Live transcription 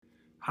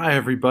Hi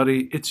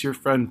everybody, it's your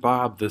friend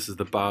Bob. This is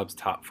the Bob's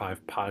Top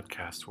 5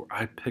 podcast where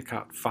I pick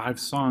out 5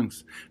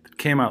 songs that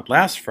came out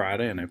last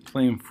Friday and I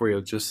play them for you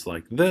just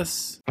like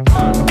this.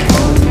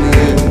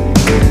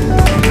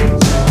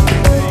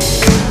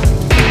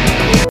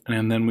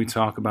 And then we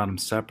talk about them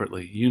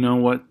separately. You know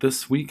what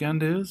this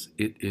weekend is?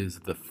 It is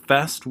the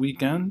Fest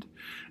weekend,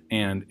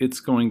 and it's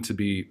going to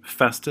be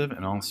festive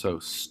and also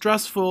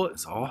stressful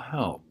as all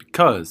hell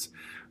because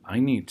I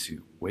need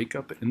to wake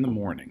up in the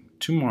morning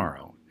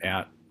tomorrow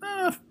at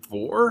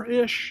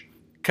 4-ish,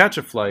 catch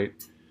a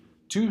flight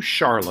to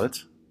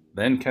Charlotte,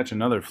 then catch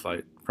another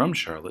flight from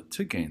Charlotte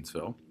to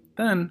Gainesville,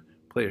 then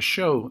play a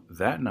show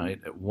that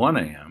night at 1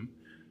 a.m.,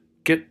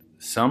 get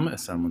some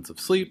semblance of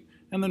sleep,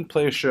 and then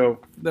play a show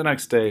the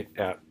next day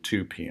at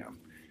 2 p.m.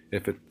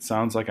 If it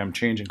sounds like I'm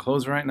changing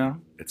clothes right now,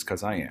 it's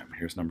because I am.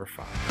 Here's number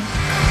 5.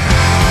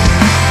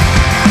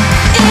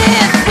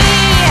 If we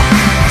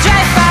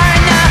drive far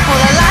enough,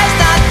 will our lives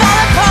not fall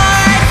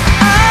apart?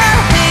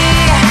 Are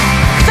we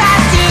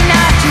fast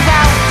enough to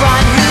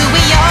outrun who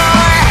we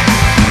are?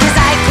 'Cause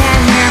I can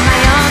hear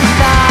my own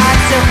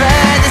thoughts over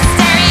the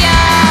stereo,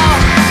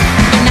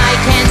 and I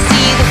can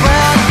see the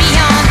world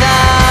beyond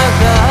the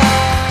road.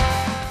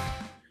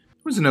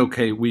 It was an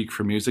okay week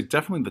for music.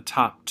 Definitely the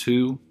top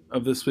 2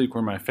 of this week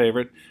were my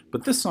favorite,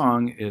 but this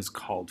song is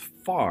called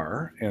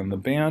Far, and the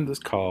band is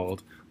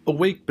called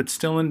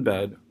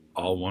Awakebutstillinbed,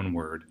 all one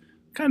word.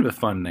 Kind of a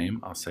fun name,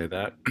 I'll say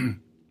that.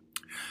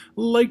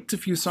 Liked a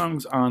few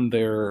songs on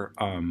their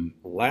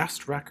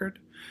last record,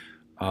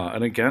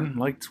 and again,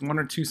 liked 1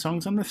 or 2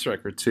 songs on this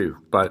record too,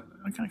 but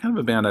kind of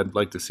a band I'd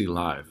like to see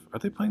live. Are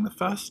they playing the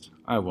Fest?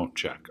 I won't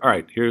check. All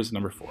right, here's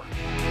number 4.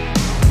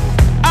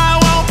 I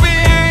won't be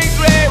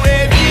angry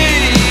with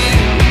you,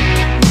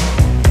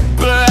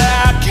 but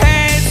I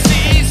can't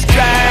see straight.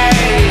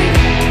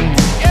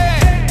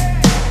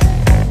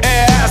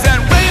 Yes,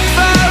 and wait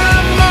for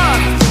a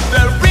month,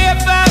 the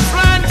rivers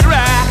run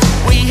dry.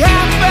 We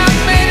haven't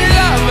made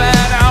love,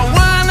 and I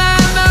wanna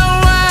know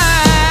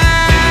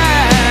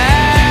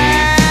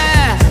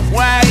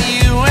why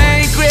you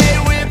angry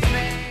with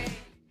me.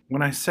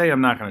 When I say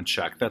I'm not going to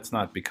check, that's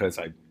not because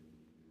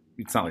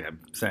it's not like I'm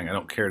saying I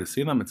don't care to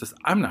see them. It's just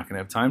I'm not going to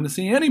have time to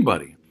see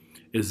anybody.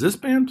 Is this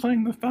band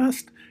playing the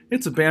Fest?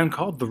 It's a band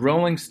called the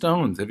Rolling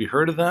Stones. Have you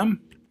heard of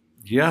them?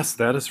 Yes,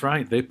 that is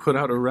right. They put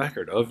out a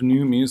record of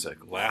new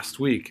music last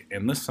week,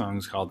 and this song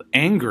is called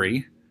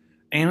Angry,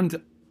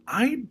 and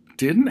I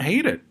didn't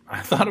hate it.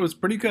 I thought it was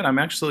pretty good. I'm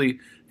actually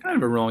kind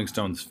of a Rolling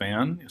Stones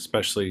fan,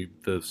 especially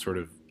the sort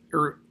of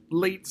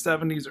late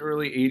 70s,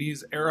 early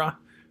 80s era,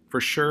 for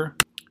sure.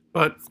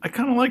 But I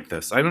kind of like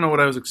this. I don't know what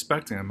I was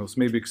expecting. I was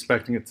maybe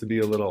expecting it to be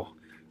a little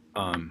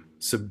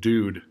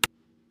subdued.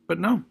 But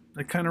no,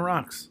 it kind of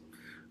rocks.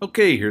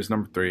 Okay, here's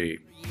number 3.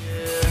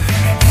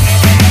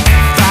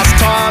 Fast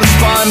time's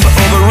fun but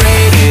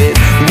overrated.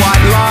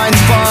 White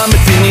line's fun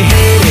but then you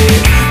hate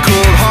it.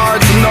 Cold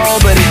hard so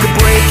nobody could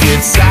break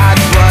it.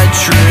 Sad but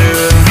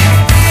true.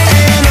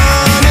 And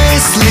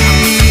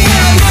honestly,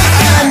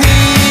 I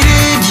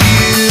needed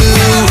you.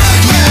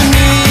 You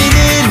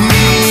needed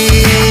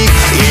me.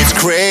 It's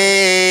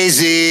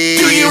crazy.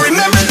 Do you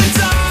remember the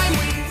time?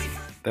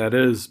 That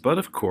is, but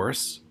of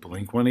course,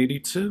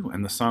 Blink-182,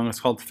 and the song is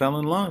called Fell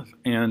in Love,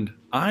 and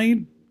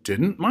I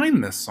didn't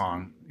mind this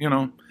song. You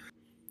know,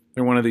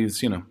 they're one of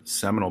these,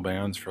 seminal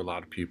bands for a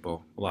lot of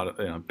people, a lot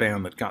of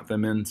band that got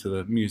them into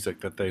the music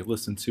that they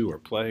listen to or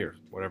play or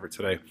whatever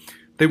today.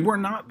 They were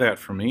not that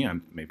for me.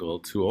 I'm maybe a little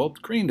too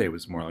old. Green Day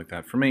was more like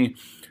that for me,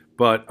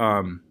 but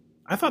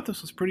I thought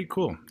this was pretty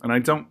cool, and I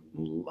don't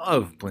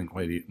love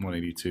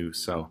Blink-182,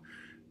 so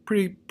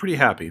pretty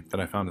happy that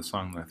I found a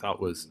song that I thought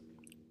was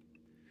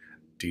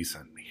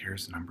decent.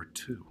 Here's number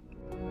 2.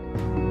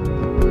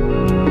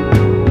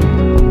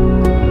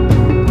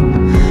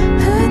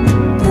 Had the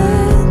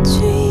bad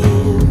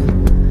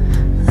dream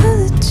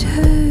of the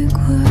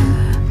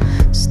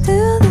Jaguar,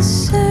 still the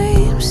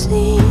same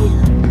scene.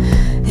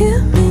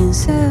 It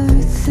means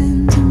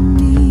everything to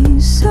me.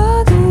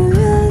 Saw the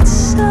red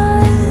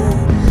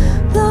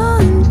sign,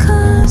 long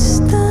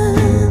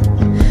constant.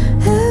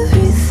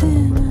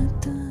 Everything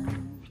I've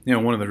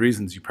done. One of the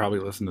reasons you probably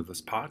listen to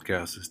this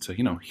podcast is to,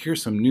 hear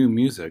some new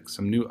music,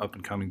 some new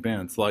up-and-coming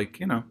bands like,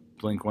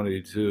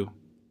 Blink-182,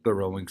 the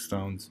Rolling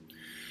Stones.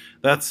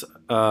 That's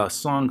a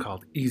song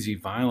called Easy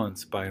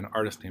Violence by an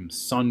artist named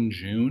Sun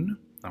June.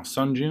 Now,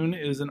 Sun June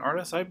is an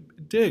artist I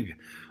dig.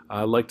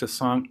 I liked a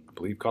song, I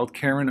believe, called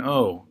Karen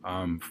O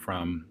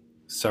from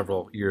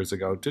several years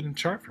ago. It didn't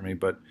chart for me,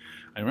 but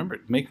I remember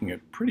making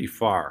it pretty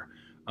far.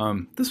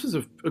 This was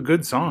a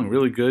good song,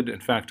 really good.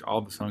 In fact,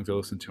 all the songs I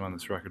listened to on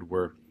this record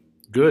were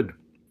good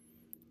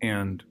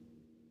and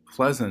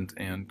pleasant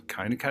and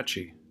kind of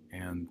catchy,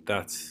 and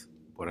that's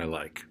what I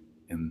like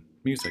in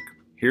music.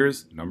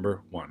 Here's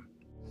number 1.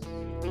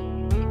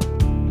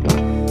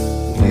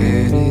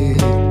 When it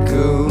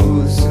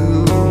goes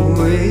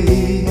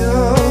away,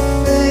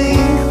 I'll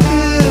thank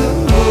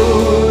the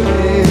Lord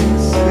and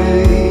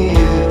say a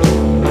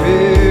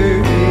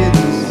prayer in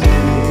the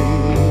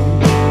same.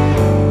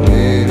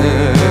 When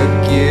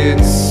I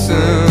get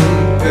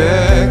some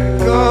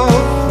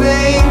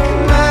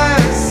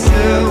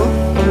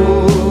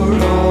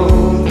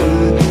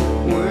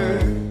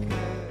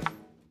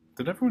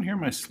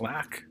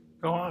Slack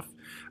go off?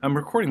 I'm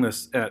recording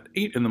this at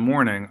 8 in the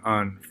morning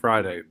on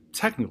Friday,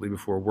 technically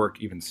before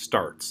work even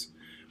starts.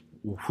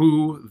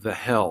 Who the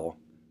hell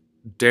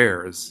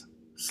dares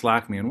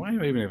Slack me? And why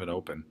do I even have it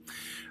open?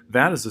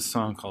 That is a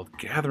song called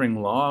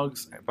Gathering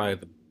Logs by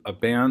a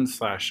band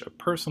 / a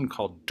person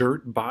called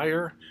Dirt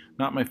Buyer.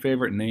 Not my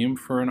favorite name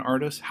for an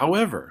artist.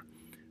 However,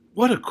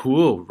 what a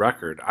cool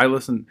record. I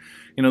listened,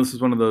 this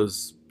is one of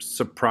those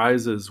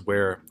surprises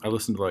where I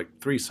listened to like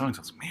 3 songs.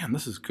 I was, man,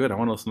 this is good. I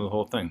want to listen to the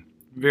whole thing.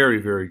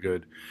 Very, very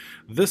good.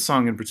 This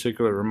song in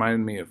particular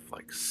reminded me of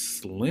like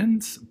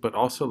Slint, but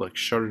also like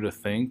Shudder to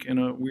Think in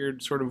a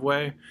weird sort of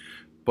way.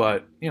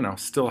 But,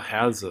 still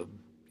has a,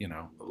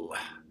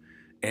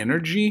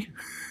 energy.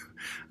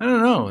 I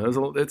don't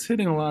know. It's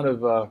hitting a lot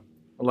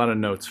of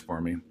notes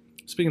for me.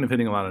 Speaking of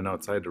hitting a lot of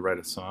notes, I had to write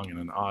a song in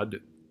an odd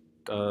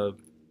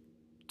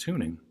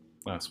tuning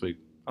last week.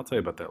 I'll tell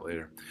you about that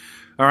later.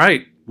 All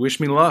right, wish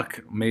me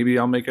luck. Maybe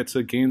I'll make it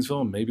to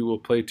Gainesville. Maybe we'll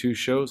play 2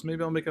 shows.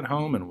 Maybe I'll make it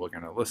home, and we're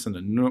going to listen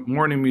to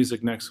more new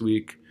music next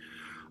week.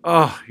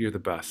 Oh, you're the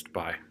best.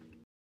 Bye.